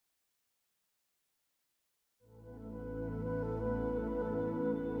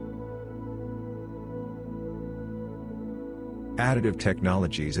Additive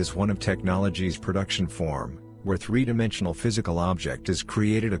technologies is one of technology's production form, where three-dimensional physical object is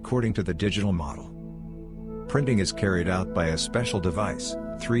created according to the digital model. Printing is carried out by a special device,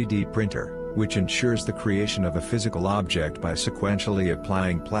 3D printer, which ensures the creation of a physical object by sequentially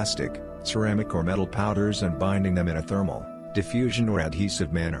applying plastic, ceramic or metal powders and binding them in a thermal, diffusion or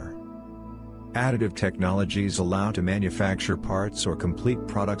adhesive manner. Additive technologies allow to manufacture parts or complete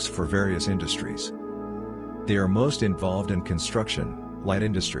products for various industries. They are most involved in construction, light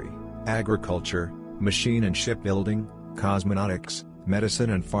industry, agriculture, machine and shipbuilding, cosmetics,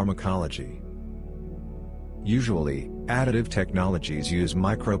 medicine and pharmacology. Usually, additive technologies use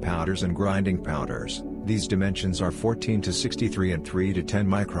micropowders and grinding powders. These dimensions are 14 to 63 and 3 to 10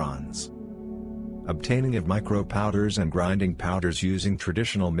 microns. Obtaining of micropowders and grinding powders using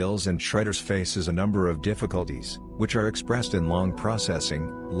traditional mills and shredders faces a number of difficulties, which are expressed in long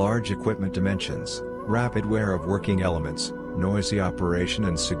processing, large equipment dimensions, rapid wear of working elements, noisy operation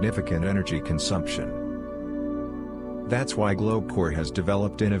and significant energy consumption. That's why GlobeCore has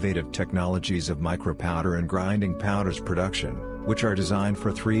developed innovative technologies of micropowder and grinding powders production, which are designed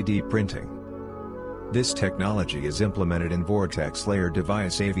for 3D printing. This technology is implemented in vortex layer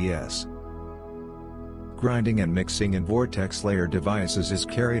device AVS. Grinding and mixing in vortex layer devices is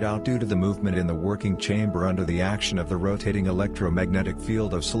carried out due to the movement in the working chamber under the action of the rotating electromagnetic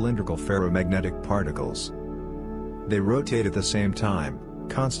field of cylindrical ferromagnetic particles. They rotate at the same time,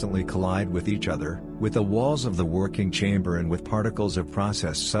 constantly collide with each other, with the walls of the working chamber and with particles of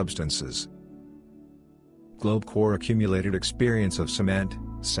processed substances. GlobeCore accumulated experience of cement,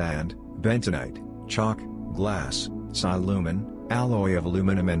 sand, bentonite, chalk, glass, silumin, alloy of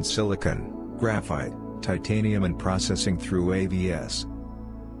aluminum and silicon, graphite, titanium and processing through AVS.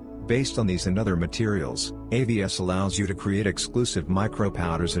 Based on these and other materials, AVS allows you to create exclusive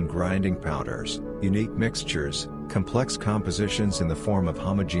micropowders and grinding powders, unique mixtures, complex compositions in the form of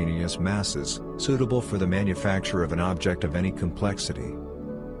homogeneous masses, suitable for the manufacture of an object of any complexity.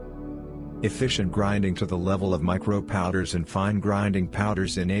 Efficient grinding to the level of micropowders and fine grinding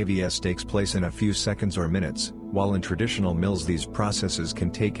powders in AVS takes place in a few seconds or minutes, while in traditional mills these processes can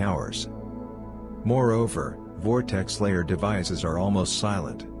take hours. Moreover, vortex layer devices are almost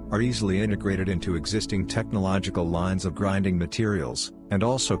silent, are easily integrated into existing technological lines of grinding materials, and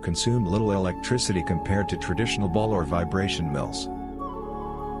also consume little electricity compared to traditional ball or vibration mills.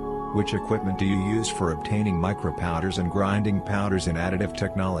 Which equipment do you use for obtaining micropowders and grinding powders in additive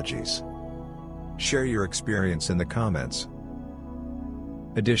technologies? Share your experience in the comments.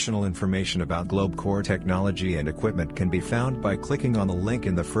 Additional information about GlobeCore technology and equipment can be found by clicking on the link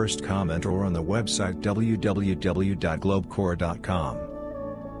in the first comment or on the website www.globecore.com.